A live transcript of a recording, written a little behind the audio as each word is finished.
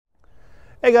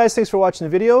Hey guys, thanks for watching the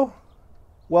video.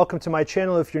 Welcome to my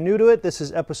channel if you're new to it. This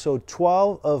is episode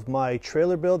 12 of my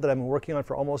trailer build that I've been working on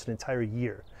for almost an entire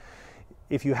year.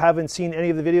 If you haven't seen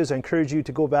any of the videos, I encourage you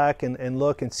to go back and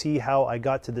look and see how I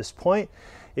got to this point.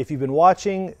 If you've been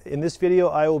watching, in this video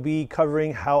I will be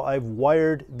covering how I've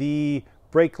wired the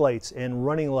brake lights and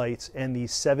running lights and the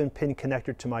 7-pin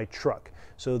connector to my truck.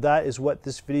 So that is what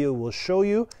this video will show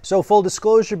you. So full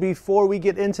disclosure, before we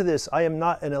get into this, I am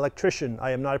not an electrician.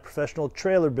 I am not a professional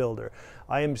trailer builder.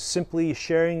 I am simply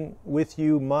sharing with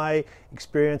you my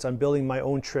experience on building my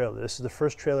own trailer. This is the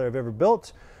first trailer I've ever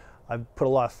built. I've put a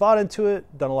lot of thought into it,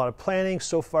 done a lot of planning.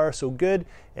 So far, so good.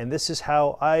 And this is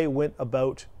how I went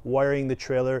about wiring the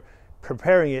trailer,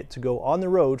 preparing it to go on the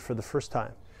road for the first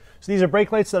time. So these are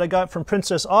brake lights that I got from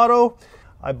Princess Auto.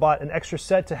 I bought an extra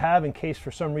set to have in case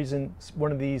for some reason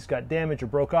one of these got damaged or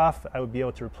broke off. I would be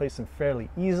able to replace them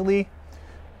fairly easily.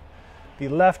 The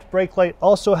left brake light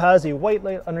also has a white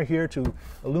light under here to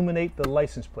illuminate the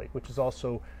license plate, which is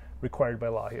also required by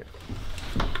law here.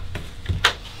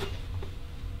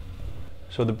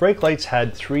 So the brake lights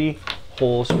had 3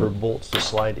 holes for bolts to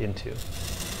slide into.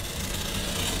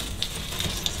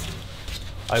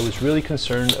 I was really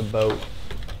concerned about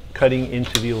cutting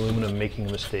into the aluminum, making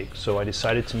a mistake. So I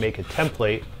decided to make a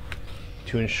template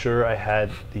to ensure I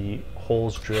had the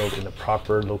holes drilled in the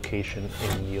proper location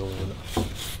in the aluminum.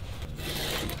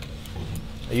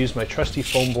 I used my trusty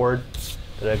foam board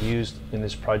that I've used in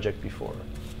this project before.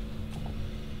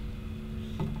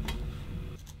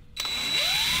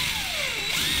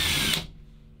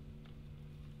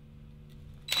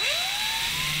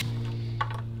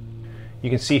 You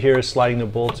can see here sliding the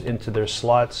bolts into their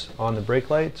slots on the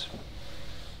brake lights.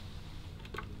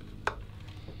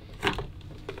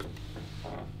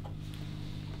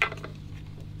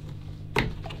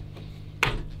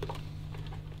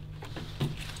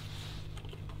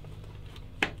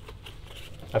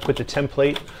 I put the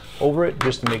template over it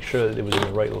just to make sure that it was in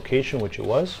the right location, which it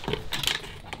was.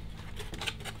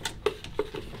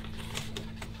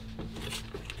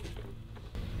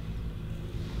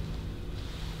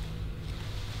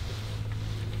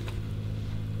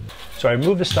 So I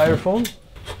removed the styrofoam.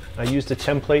 I used the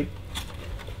template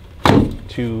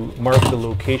to mark the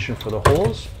location for the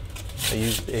holes. I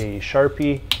used a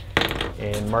Sharpie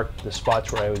and marked the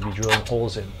spots where I would be drilling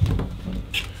holes in.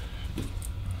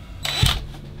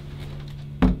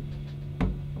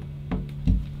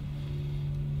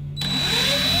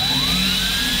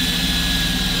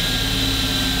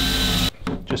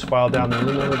 Just filed down the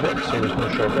aluminum a bit so there's no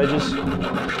sharp edges.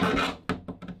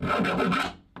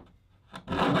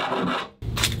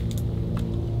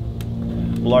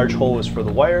 The large hole is for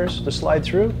the wires to slide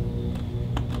through.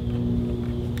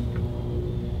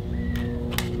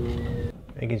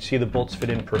 You can see the bolts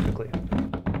fit in perfectly.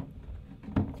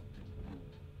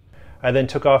 I then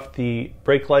took off the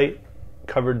brake light,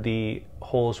 covered the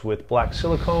holes with black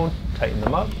silicone, tightened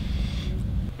them up,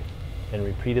 and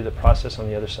repeated the process on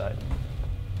the other side.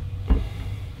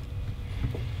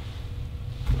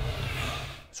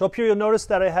 So up here you'll notice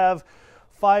that I have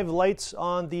 5 lights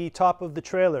on the top of the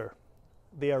trailer.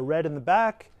 They are red in the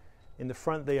back, in the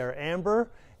front they are amber,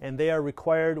 and they are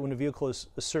required when a vehicle is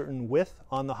a certain width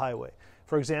on the highway.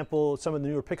 For example, some of the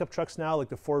newer pickup trucks now, like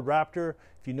the Ford Raptor,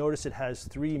 if you notice it has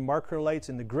 3 marker lights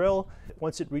in the grille.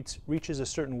 Once it reaches a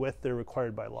certain width, they're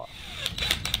required by law.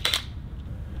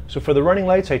 So for the running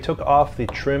lights, I took off the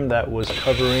trim that was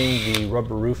covering the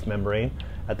rubber roof membrane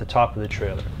at the top of the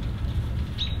trailer.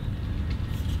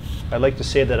 I'd like to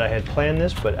say that I had planned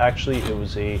this, but actually it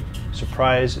was a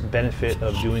surprise benefit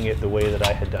of doing it the way that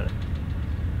I had done it.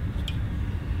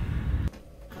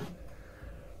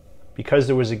 Because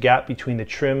there was a gap between the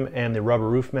trim and the rubber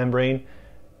roof membrane,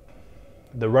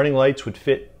 the running lights would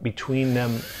fit between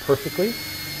them perfectly.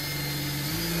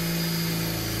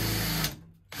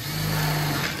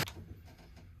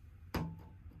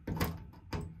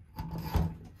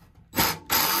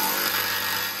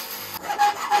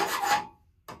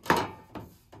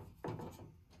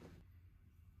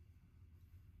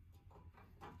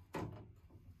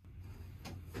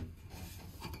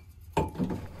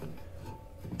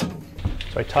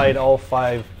 So I tied all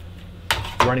 5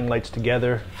 running lights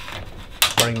together,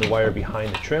 running the wire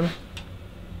behind the trim.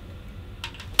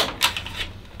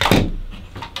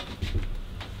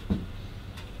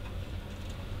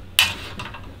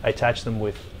 I attached them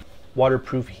with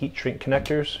waterproof heat shrink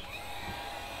connectors.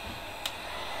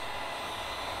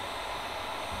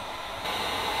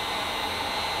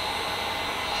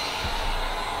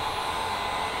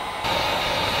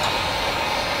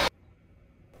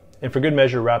 And for good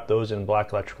measure, wrap those in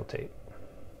black electrical tape.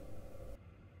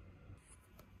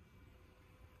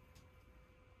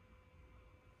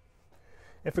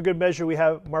 And for good measure, we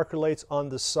have marker lights on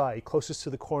the side, closest to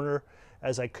the corner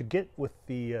as I could get with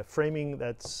the framing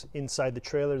that's inside the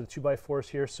trailer, the 2x4s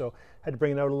here, so I had to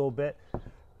bring it out a little bit.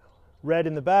 Red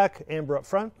in the back, amber up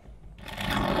front.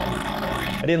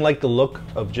 I didn't like the look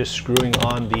of just screwing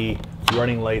on the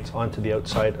running lights onto the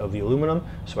outside of the aluminum,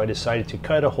 so I decided to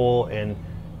cut a hole and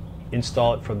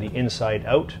install it from the inside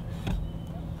out.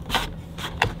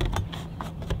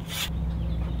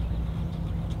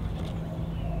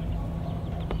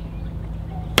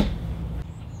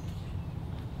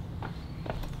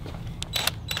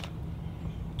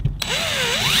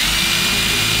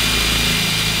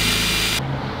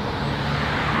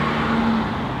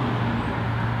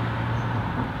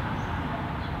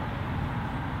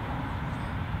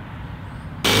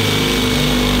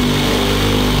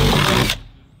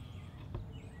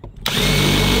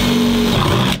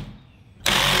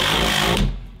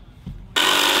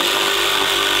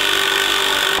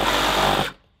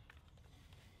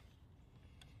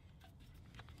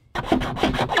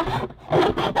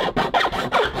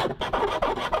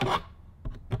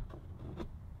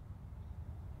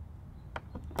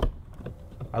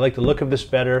 I like the look of this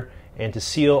better, and to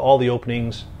seal all the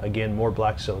openings, again, more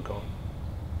black silicone.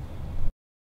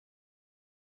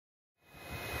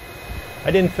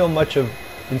 I didn't film much of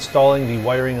installing the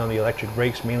wiring on the electric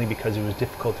brakes, mainly because it was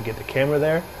difficult to get the camera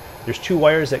there. There's two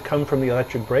wires that come from the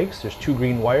electric brakes. There's two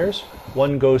green wires.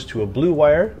 One goes to a blue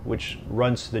wire, which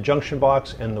runs to the junction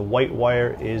box, and the white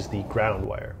wire is the ground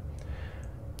wire.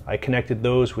 I connected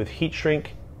those with heat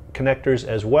shrink connectors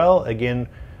as well, again,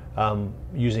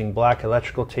 using black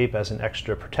electrical tape as an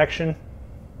extra protection.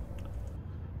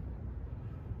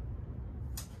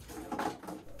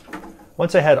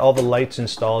 Once I had all the lights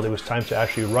installed, it was time to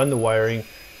actually run the wiring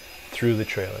through the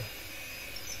trailer.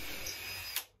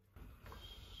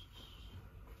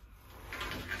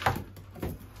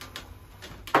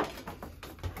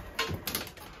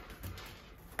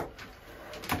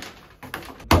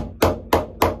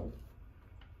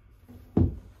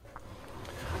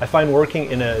 I find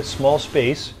working in a small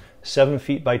space, 7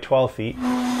 feet by 12 feet,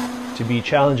 to be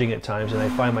challenging at times, and I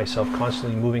find myself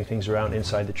constantly moving things around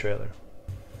inside the trailer.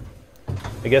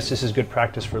 I guess this is good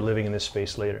practice for living in this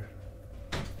space later.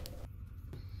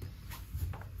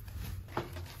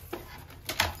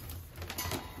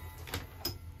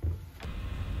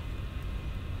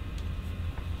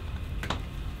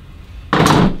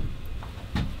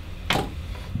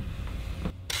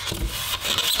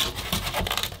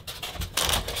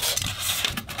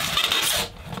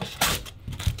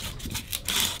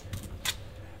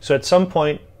 So at some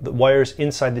point, the wires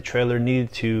inside the trailer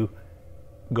needed to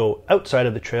go outside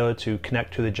of the trailer to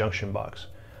connect to the junction box.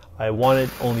 I wanted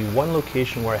only one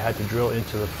location where I had to drill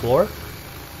into the floor,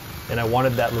 and I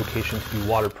wanted that location to be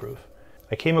waterproof.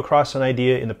 I came across an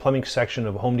idea in the plumbing section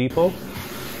of Home Depot,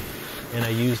 and I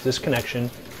used this connection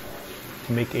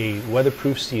to make a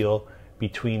weatherproof seal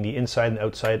between the inside and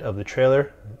outside of the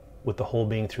trailer, with the hole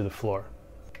being through the floor.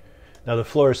 Now the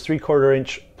floor is 3/4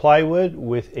 inch plywood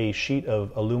with a sheet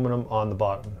of aluminum on the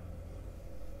bottom.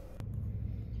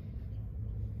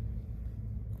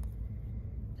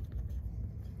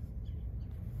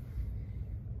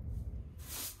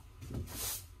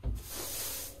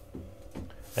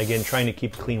 Again, trying to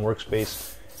keep a clean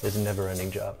workspace is a never-ending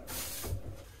job.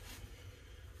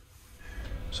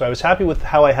 So I was happy with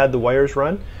how I had the wires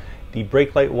run. The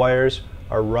brake light wires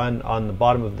are run on the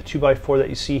bottom of the 2x4 that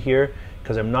you see here,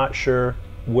 because I'm not sure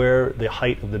where the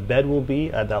height of the bed will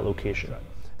be at that location.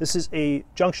 This is a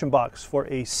junction box for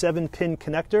a 7-pin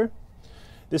connector.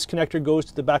 This connector goes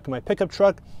to the back of my pickup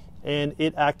truck, and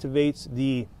it activates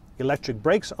the electric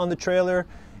brakes on the trailer.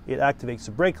 It activates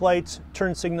the brake lights,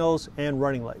 turn signals, and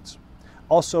running lights.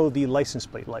 Also the license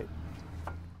plate light.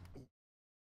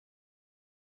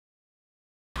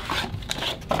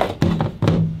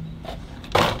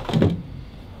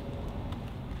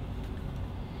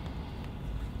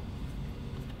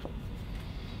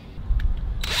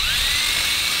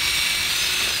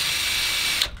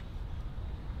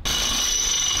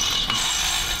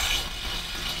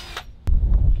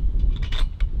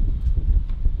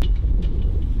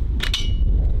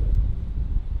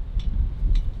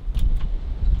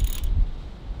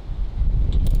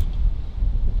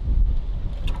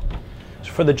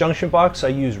 For the junction box, I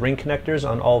use ring connectors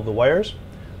on all of the wires.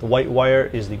 The white wire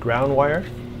is the ground wire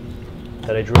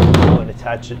that I drilled through and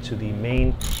attached it to the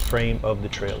main frame of the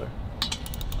trailer.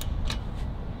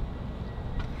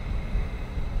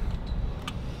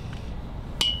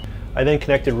 I then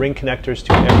connected ring connectors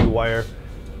to every wire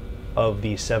of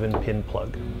the 7-pin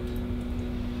plug.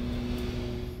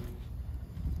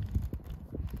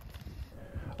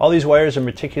 All these wires are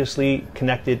meticulously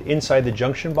connected inside the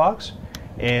junction box,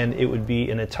 and it would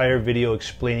be an entire video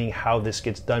explaining how this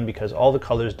gets done because all the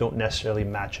colors don't necessarily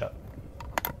match up.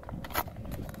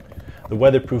 The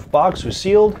weatherproof box was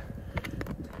sealed,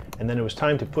 and then it was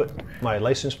time to put my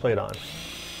license plate on.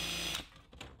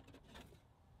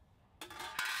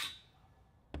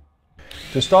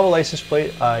 To install the license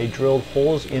plate, I drilled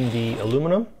holes in the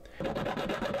aluminum.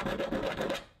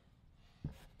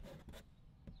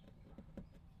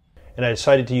 And I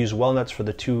decided to use well nuts for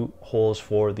the 2 holes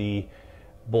for the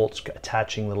bolts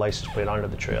attaching the license plate onto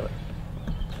the trailer.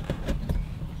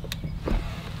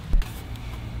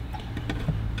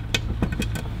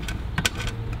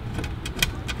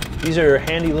 These are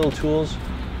handy little tools,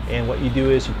 and what you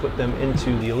do is you put them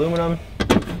into the aluminum,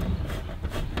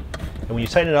 and when you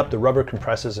tighten it up, the rubber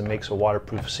compresses and makes a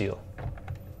waterproof seal.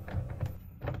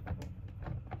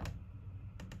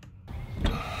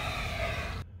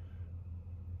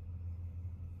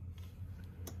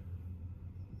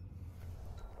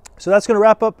 So that's going to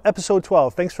wrap up episode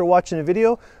 12. Thanks for watching the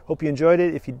video. Hope you enjoyed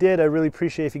it. If you did, I really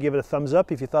appreciate if you give it a thumbs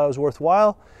up if you thought it was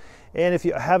worthwhile. And if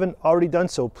you haven't already done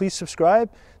so, please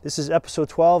subscribe. This is episode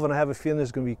 12, and I have a feeling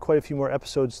there's going to be quite a few more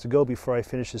episodes to go before I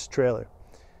finish this trailer.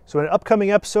 So in an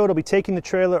upcoming episode, I'll be taking the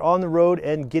trailer on the road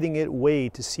and getting it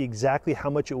weighed to see exactly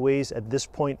how much it weighs at this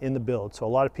point in the build. So a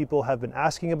lot of people have been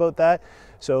asking about that.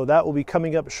 So that will be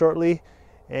coming up shortly.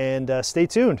 And stay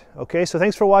tuned. Okay, so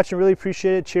thanks for watching. Really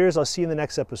appreciate it. Cheers. I'll see you in the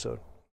next episode.